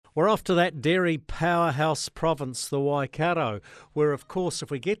We're off to that dairy powerhouse province, the Waikato, where, of course, if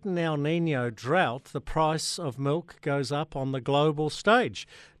we get an El Nino drought, the price of milk goes up on the global stage.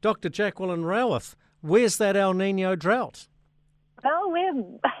 Dr. Jacqueline Rowarth, where's that El Nino drought? Well, we're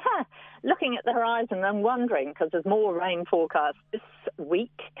looking at the horizon and wondering, because there's more rain forecast this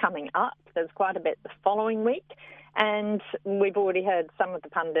week coming up. There's quite a bit the following week. And we've already heard some of the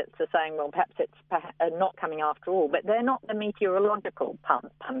pundits are saying, well, perhaps it's not coming after all. But they're not the meteorological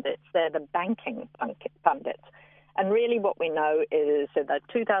pundits. They're the banking pundits. And really what we know is that the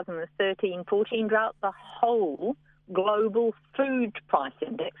 2013-14 drought, the whole global food price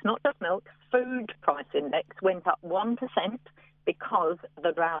index, not just milk, food price index went up 1% because of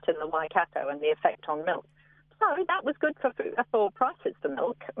the drought in the Waikato and the effect on milk. So that was good for prices for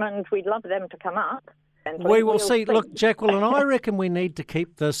milk, and we'd love them to come up. We will see. Look, Jacqueline, I reckon we need to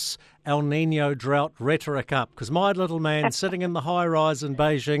keep this El Nino drought rhetoric up, because my little man sitting in the high-rise in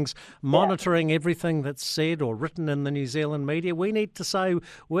Beijing's monitoring everything that's said or written in the New Zealand media. We need to say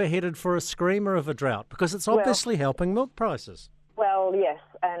we're headed for a screamer of a drought, because it's obviously helping milk prices. Well, yes,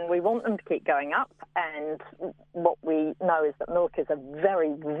 and we want them to keep going up, and what we know is that milk is a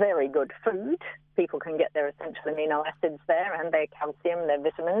very, very good food. People can get their essential amino acids there and their calcium, their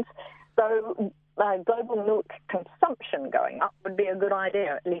vitamins. So global milk consumption going up would be a good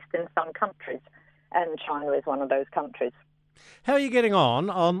idea, at least in some countries, and China is one of those countries. How are you getting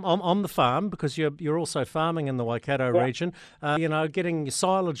on the farm? Because you're also farming in the Waikato region. Getting your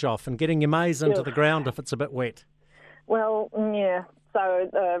silage off and getting your maize into the ground if it's a bit wet. Well, yeah. So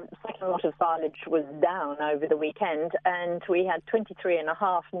the second lot of silage was down over the weekend, and we had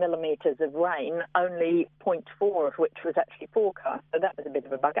 23.5 millimetres of rain, only 0.4 of which was actually forecast. So that was a bit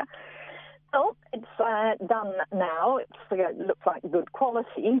of a bugger. Well, it's done now. It looks like good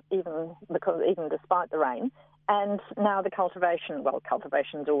quality, even despite the rain. And now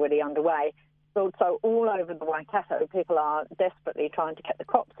cultivation's already underway. So all over the Waikato, people are desperately trying to get the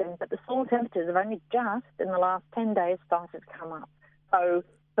crops in, but the soil temperatures have only just, in the last 10 days, started to come up. So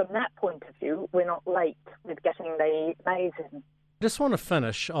from that point of view, we're not late with getting the maize in. I just want to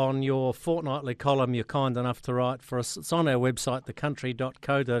finish on your fortnightly column you're kind enough to write for us. It's on our website,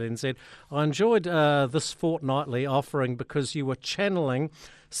 thecountry.co.nz. I enjoyed this fortnightly offering because you were channeling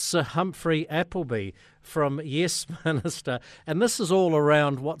Sir Humphrey Appleby from Yes Minister, and this is all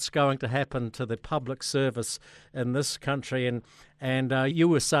around what's going to happen to the public service in this country. And you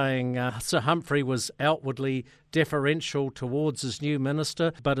were saying Sir Humphrey was outwardly deferential towards his new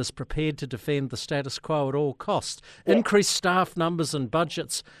minister, but is prepared to defend the status quo at all costs. Yeah. Increased staff numbers and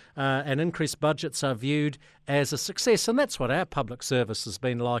budgets, and increased budgets are viewed as a success, and that's what our public service has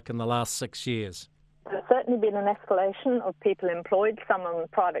been like in the last 6 years. There's certainly been an escalation of people employed, some on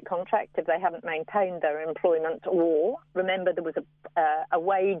private contract if they haven't maintained their employment, or remember there was a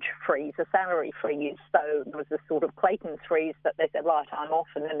wage freeze, a salary freeze, so there was a sort of Clayton's freeze that they said, right, I'm off,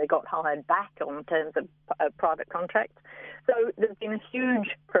 and then they got hired back on terms of private contracts. So there's been a huge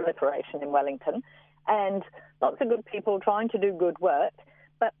proliferation in Wellington, and lots of good people trying to do good work,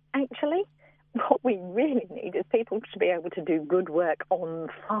 but actually what we really need is people to be able to do good work on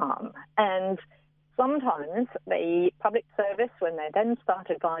farm. And sometimes the public service, when they then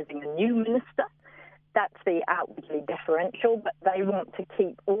start advising a new minister, that's the outwardly deferential, but they want to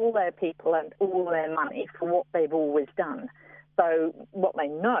keep all their people and all their money for what they've always done. So what they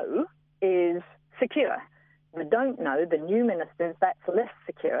know is secure. They don't know the new ministers, that's less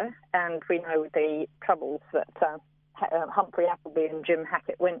secure, and we know the troubles that Humphrey Appleby and Jim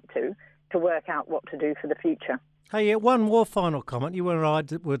Hackett went to work out what to do for the future. Hey, one more final comment. You and I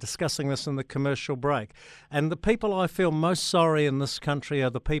were discussing this in the commercial break. And the people I feel most sorry in this country are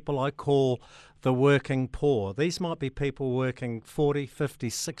the people I call the working poor. These might be people working 40, 50,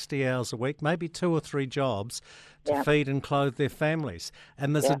 60 hours a week, maybe 2 or 3 jobs to feed and clothe their families.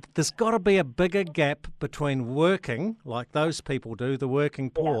 And there's got to be a bigger gap between working, like those people do, the working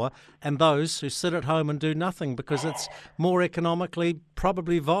poor, and those who sit at home and do nothing, because it's more economically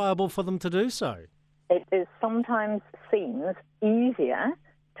probably viable for them to do so. It is sometimes seems easier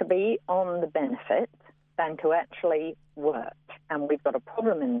to be on the benefit than to actually work. And we've got a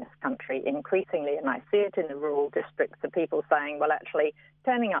problem in this country increasingly, and I see it in the rural districts, of people saying, well, actually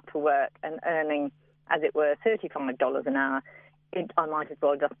turning up to work and earning, as it were, $35 an hour, I might as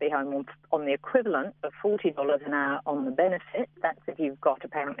well just be home on the equivalent of $40 an hour on the benefit. That's if you've got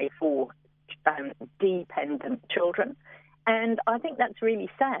apparently 4 dependent children. And I think that's really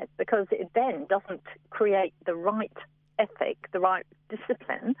sad, because it then doesn't create the right ethic, the right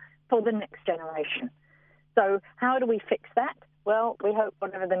discipline for the next generation. So how do we fix that? Well, we hope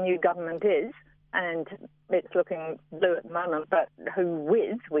whatever the new government is and it's looking blue at the moment, but who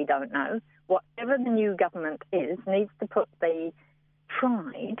with, we don't know. Whatever the new government is, needs to put the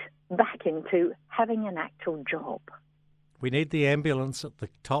pride back into having an actual job. We need the ambulance at the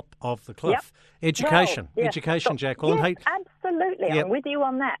top of the cliff. Yep. Education. Well, Education, Jacqueline. Yes, Hey, absolutely. yep. I'm with you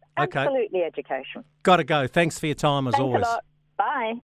on that. Okay. Absolutely education. Got to go. Thanks for your time as Thanks always. a lot. Bye.